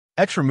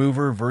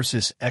XRemover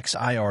versus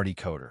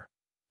XIRDecoder.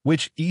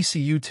 Which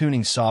ECU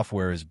tuning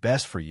software is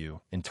best for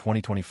you in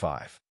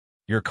 2025?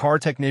 You're a car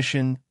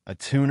technician, a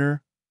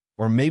tuner,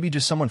 or maybe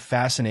just someone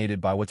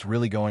fascinated by what's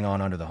really going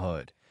on under the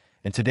hood.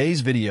 And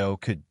today's video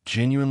could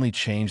genuinely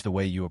change the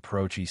way you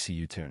approach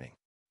ECU tuning.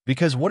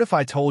 Because what if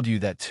I told you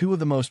that two of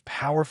the most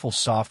powerful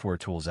software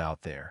tools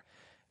out there,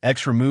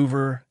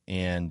 XRemover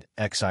and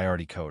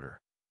XIRDecoder,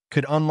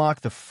 could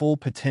unlock the full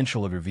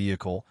potential of your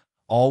vehicle,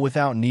 all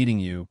without needing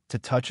you to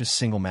touch a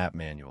single map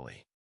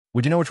manually?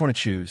 Would you know which one to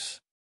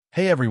choose?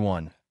 Hey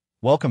everyone,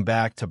 welcome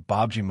back to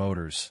Baabji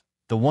Motors,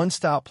 the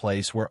one-stop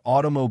place where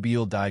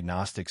automobile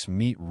diagnostics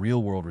meet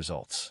real-world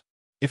results.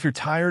 If you're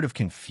tired of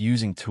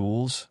confusing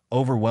tools,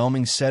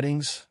 overwhelming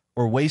settings,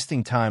 or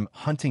wasting time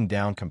hunting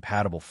down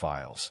compatible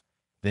files,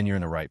 then you're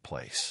in the right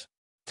place.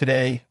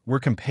 Today,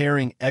 we're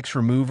comparing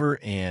XRemover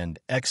and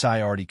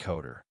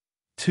XIRDecoder,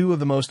 two of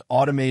the most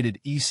automated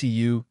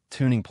ECU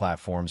tuning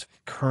platforms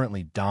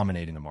currently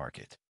dominating the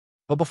market.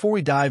 But before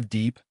we dive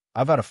deep,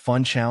 I've got a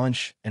fun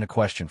challenge and a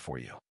question for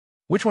you.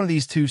 Which one of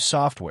these two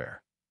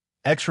software,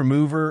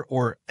 XRemover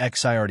or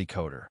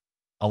XIRDecoder,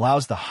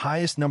 allows the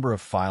highest number of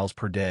files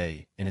per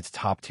day in its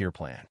top-tier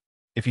plan?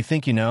 If you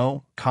think you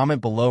know,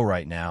 comment below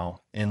right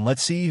now, and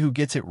let's see who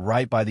gets it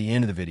right by the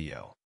end of the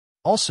video.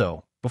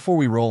 Also, before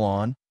we roll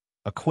on,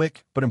 a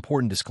quick but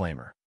important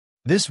disclaimer.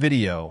 This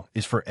video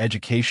is for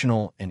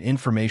educational and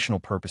informational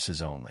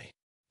purposes only.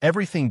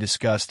 Everything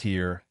discussed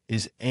here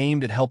is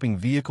aimed at helping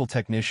vehicle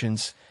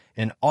technicians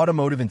and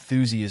automotive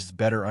enthusiasts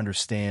better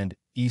understand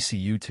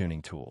ECU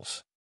tuning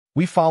tools.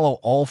 We follow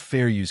all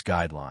fair use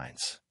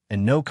guidelines,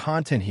 and no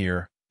content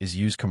here is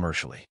used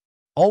commercially.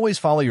 Always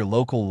follow your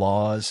local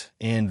laws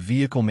and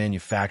vehicle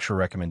manufacturer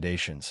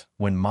recommendations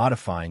when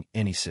modifying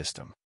any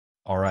system.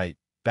 All right,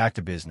 back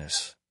to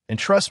business. And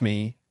trust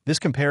me, this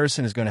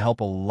comparison is going to help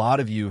a lot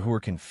of you who are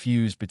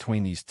confused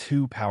between these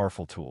two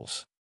powerful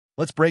tools.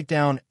 Let's break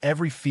down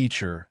every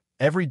feature,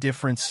 every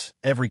difference,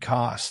 every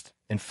cost,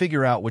 and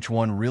figure out which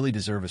one really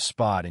deserves a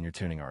spot in your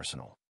tuning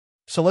arsenal.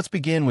 So let's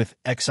begin with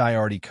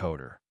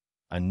XIRDecoder,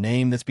 a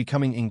name that's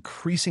becoming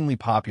increasingly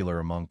popular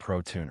among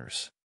pro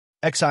tuners.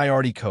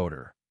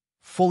 XIRDecoder,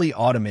 fully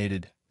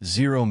automated,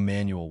 zero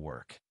manual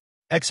work.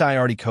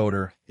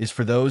 XIRDecoder is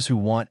for those who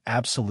want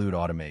absolute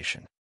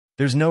automation.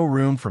 There's no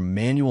room for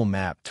manual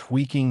map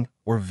tweaking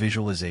or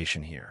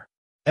visualization here.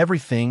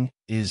 Everything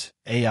is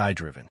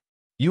AI-driven.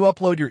 You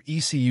upload your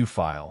ECU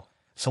file,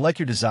 select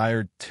your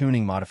desired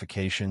tuning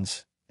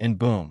modifications, and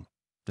boom,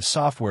 the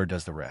software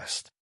does the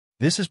rest.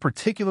 This is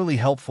particularly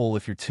helpful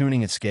if you're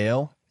tuning at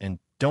scale and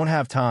don't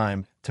have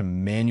time to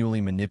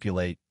manually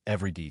manipulate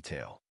every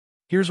detail.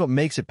 Here's what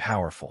makes it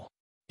powerful.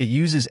 It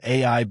uses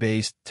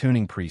AI-based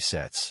tuning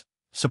presets,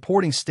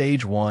 supporting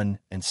Stage 1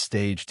 and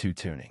Stage 2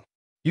 tuning.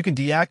 You can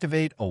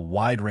deactivate a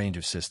wide range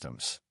of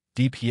systems: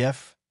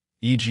 DPF,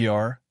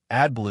 EGR,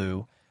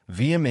 AdBlue,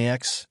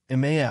 VMAX,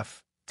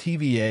 MAF,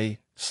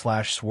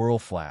 TVA/swirl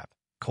flap,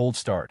 cold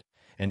start,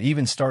 and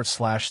even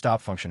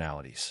start/stop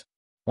functionalities.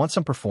 Want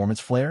some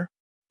performance flair?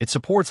 It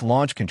supports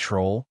launch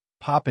control,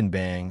 pop and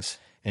bangs,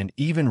 and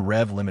even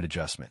rev limit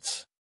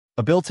adjustments.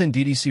 A built-in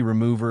DDC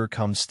remover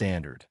comes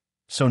standard,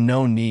 so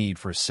no need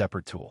for a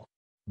separate tool.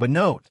 But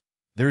note,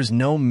 there is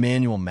no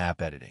manual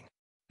map editing.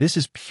 This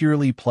is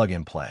purely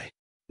plug-and-play.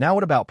 Now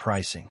what about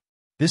pricing?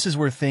 This is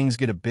where things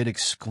get a bit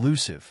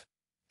exclusive.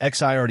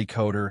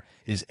 XIRDecoder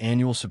is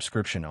annual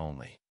subscription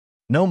only.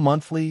 No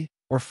monthly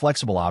or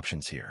flexible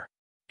options here.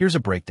 Here's a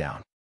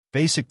breakdown.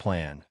 Basic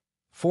plan,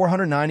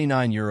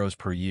 €499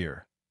 per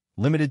year,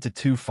 limited to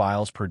 2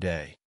 files per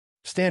day.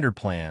 Standard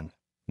plan,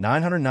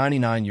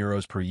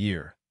 €999 per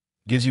year,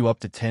 gives you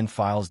up to 10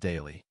 files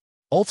daily.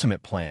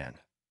 Ultimate plan,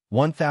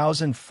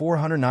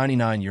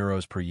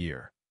 €1,499 per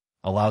year,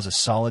 allows a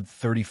solid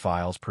 30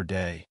 files per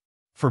day.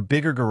 For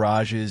bigger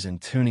garages and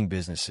tuning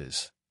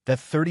businesses, that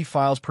 30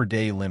 files per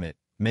day limit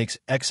makes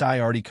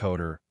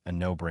XIRDecoder a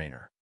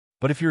no-brainer.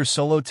 But if you're a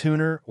solo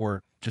tuner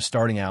or just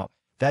starting out,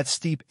 that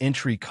steep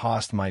entry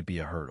cost might be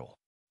a hurdle.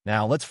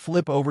 Now let's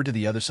flip over to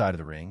the other side of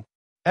the ring.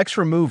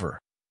 XRemover,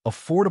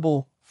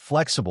 affordable,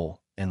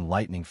 flexible, and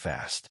lightning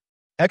fast.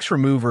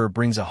 XRemover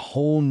brings a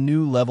whole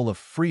new level of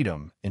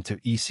freedom into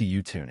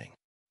ECU tuning.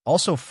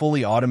 Also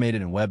fully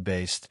automated and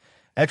web-based,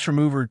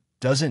 XRemover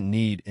doesn't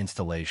need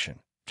installation.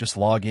 Just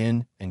log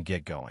in and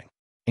get going.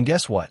 And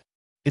guess what?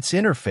 Its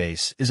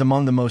interface is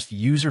among the most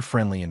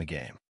user-friendly in the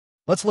game.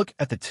 Let's look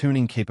at the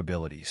tuning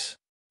capabilities.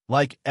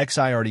 Like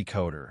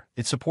XIRDecoder,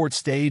 it supports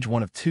Stage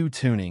 1 of 2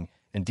 tuning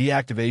and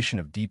deactivation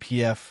of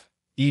DPF,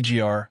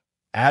 EGR,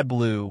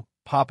 AdBlue,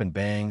 pop and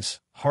bangs,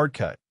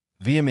 hardcut,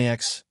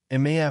 VMAX,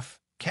 MAF,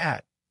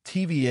 CAT,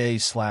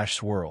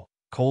 TVA/swirl,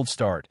 cold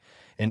start,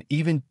 and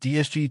even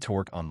DSG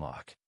torque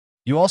unlock.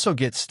 You also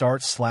get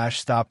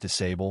start/stop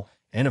disable,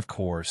 and of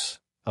course,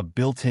 a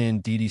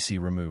built-in DDC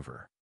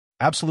remover.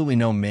 Absolutely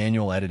no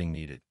manual editing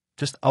needed.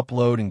 Just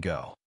upload and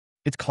go.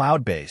 It's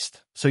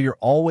cloud-based, so you're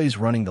always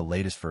running the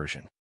latest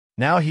version.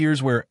 Now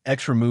here's where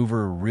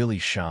XRemover really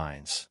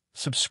shines.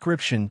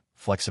 Subscription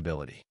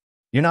flexibility.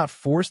 You're not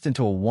forced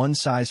into a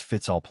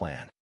one-size-fits-all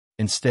plan.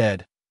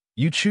 Instead,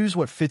 you choose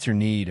what fits your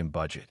need and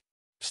budget.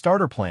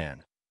 Starter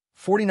plan,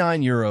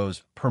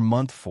 €49 per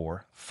month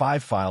for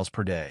 5 files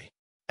per day.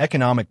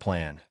 Economic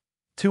plan,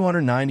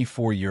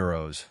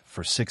 €294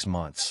 for 6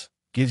 months,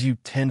 gives you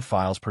 10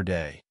 files per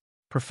day.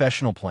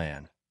 Professional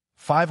plan,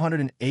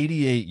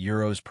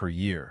 €588 per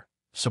year,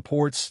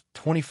 supports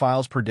 20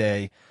 files per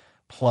day,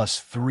 plus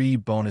 3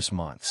 bonus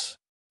months.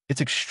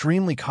 It's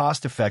extremely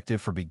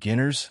cost-effective for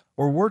beginners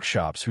or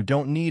workshops who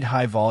don't need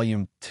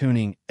high-volume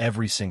tuning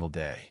every single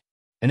day.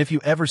 And if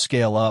you ever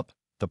scale up,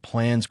 the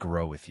plans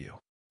grow with you.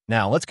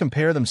 Now, let's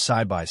compare them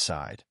side by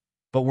side,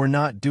 but we're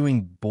not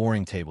doing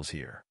boring tables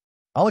here.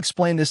 I'll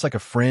explain this like a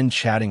friend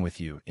chatting with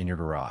you in your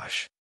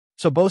garage.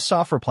 So both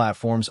software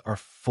platforms are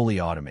fully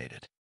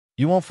automated.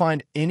 You won't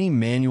find any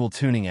manual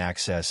tuning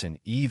access in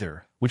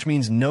either, which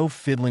means no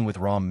fiddling with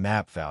raw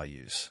map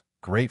values.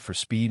 Great for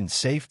speed and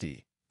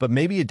safety, but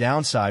maybe a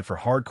downside for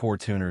hardcore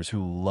tuners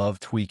who love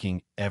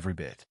tweaking every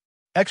bit.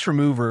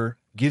 XRemover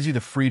gives you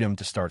the freedom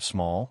to start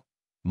small,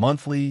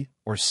 monthly,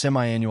 or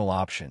semi-annual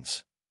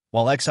options,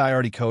 while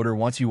XIRDecoder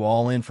wants you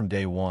all in from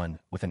day one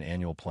with an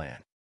annual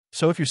plan.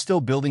 So if you're still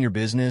building your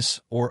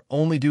business or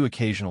only do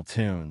occasional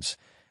tunes,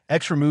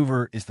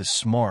 XRemover is the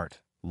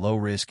smart,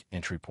 low-risk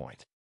entry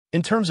point.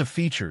 In terms of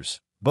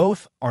features,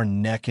 both are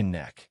neck and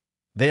neck.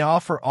 They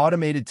offer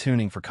automated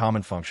tuning for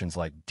common functions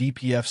like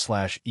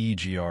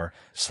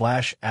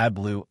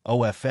DPF/EGR/AdBlue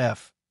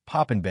OFF,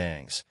 pop and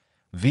bangs,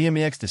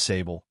 VMEX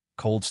disable,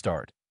 cold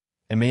start,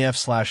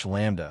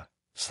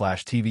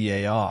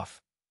 MAF/lambda/TVA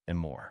off, and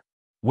more.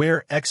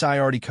 Where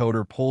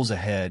XIRDecoder pulls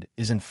ahead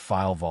is in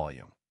file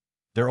volume.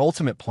 Their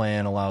ultimate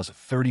plan allows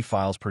 30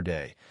 files per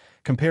day,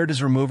 compared to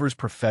XRemover's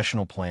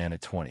professional plan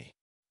at 20.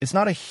 It's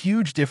not a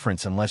huge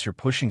difference unless you're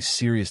pushing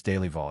serious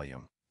daily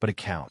volume, but it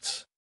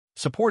counts.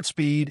 Support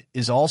speed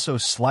is also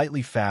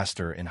slightly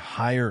faster in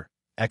higher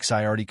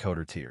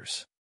XIRDecoder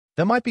tiers.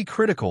 That might be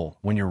critical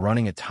when you're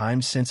running a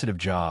time-sensitive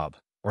job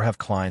or have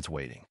clients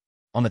waiting.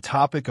 On the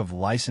topic of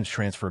license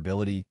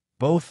transferability,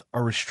 both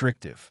are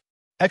restrictive.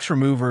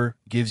 XRemover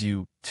gives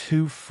you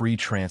 2 free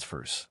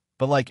transfers,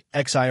 but like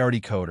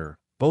XIRDecoder,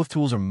 both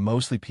tools are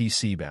mostly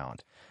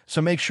PC-bound,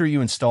 so make sure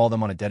you install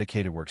them on a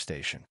dedicated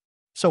workstation.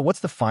 So what's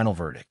the final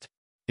verdict?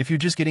 If you're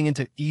just getting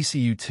into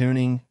ECU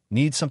tuning,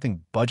 need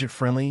something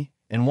budget-friendly,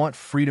 and want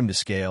freedom to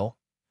scale,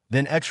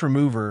 then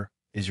XRemover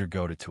is your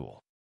go-to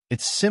tool.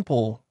 It's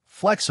simple,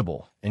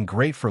 flexible, and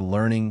great for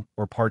learning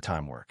or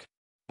part-time work.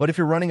 But if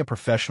you're running a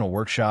professional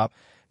workshop,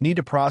 need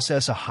to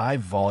process a high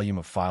volume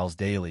of files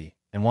daily,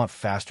 and want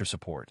faster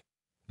support,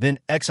 then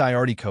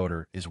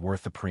XIRDecoder is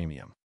worth the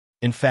premium.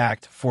 In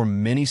fact, for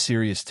many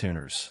serious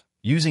tuners,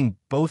 using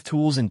both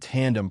tools in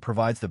tandem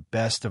provides the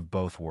best of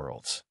both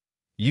worlds.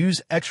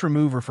 Use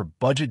XRemover for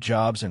budget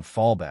jobs and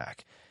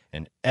fallback,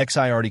 and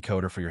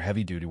XIRDecoder for your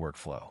heavy-duty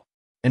workflow.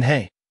 And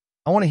hey,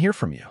 I want to hear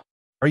from you.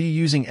 Are you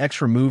using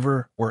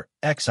XRemover or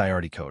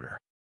XIRDecoder?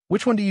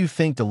 Which one do you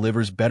think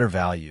delivers better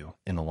value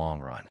in the long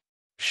run?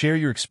 Share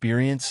your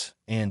experience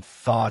and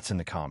thoughts in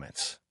the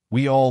comments.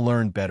 We all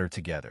learn better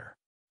together.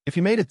 If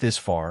you made it this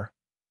far,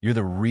 you're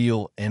the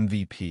real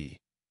MVP.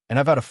 And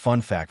I've got a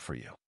fun fact for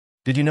you.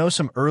 Did you know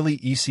some early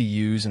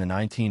ECUs in the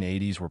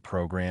 1980s were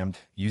programmed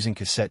using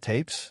cassette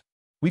tapes?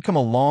 We've come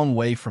a long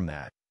way from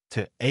that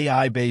to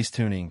AI-based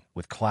tuning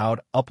with cloud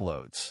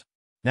uploads.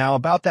 Now,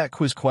 about that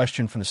quiz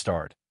question from the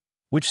start,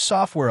 which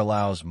software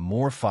allows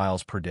more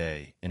files per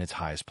day in its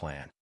highest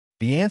plan?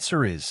 The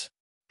answer is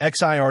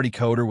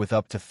XIRDecoder with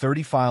up to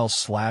 30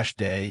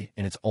 files/day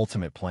in its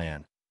ultimate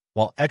plan,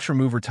 while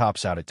XRemover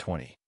tops out at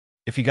 20.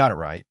 If you got it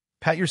right,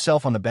 pat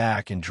yourself on the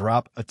back and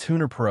drop a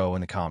Tuner Pro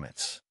in the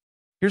comments.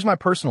 Here's my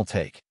personal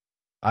take.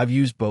 I've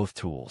used both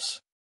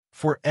tools.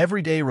 For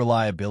everyday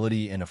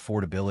reliability and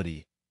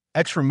affordability,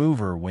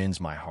 XRemover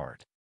wins my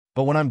heart.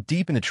 But when I'm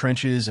deep in the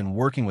trenches and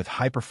working with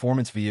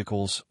high-performance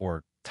vehicles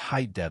or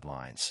tight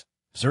deadlines,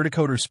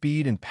 XIRDecoder's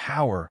speed and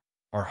power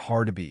are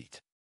hard to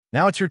beat.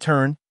 Now it's your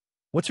turn.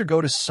 What's your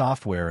go-to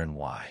software and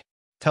why?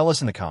 Tell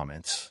us in the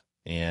comments.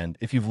 And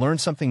if you've learned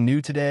something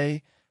new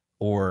today,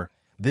 or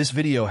this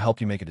video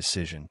helped you make a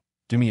decision,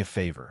 do me a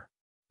favor.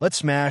 Let's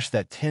smash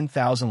that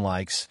 10,000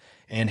 likes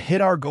and hit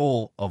our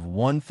goal of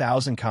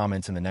 1,000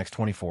 comments in the next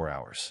 24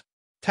 hours.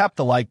 Tap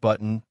the like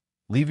button,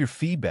 leave your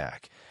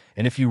feedback,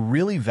 and if you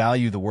really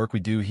value the work we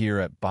do here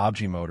at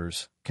Baabji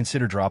Motors,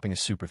 consider dropping a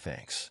super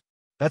thanks.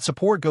 That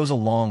support goes a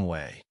long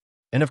way.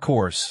 And of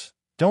course,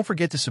 don't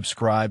forget to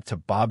subscribe to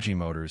Baabji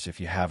Motors if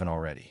you haven't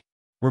already.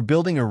 We're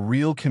building a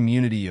real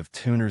community of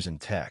tuners and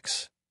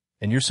techs,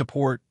 and your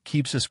support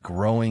keeps us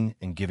growing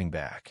and giving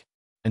back.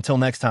 Until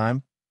next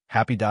time,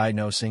 happy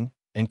diagnosing,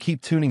 and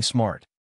keep tuning smart.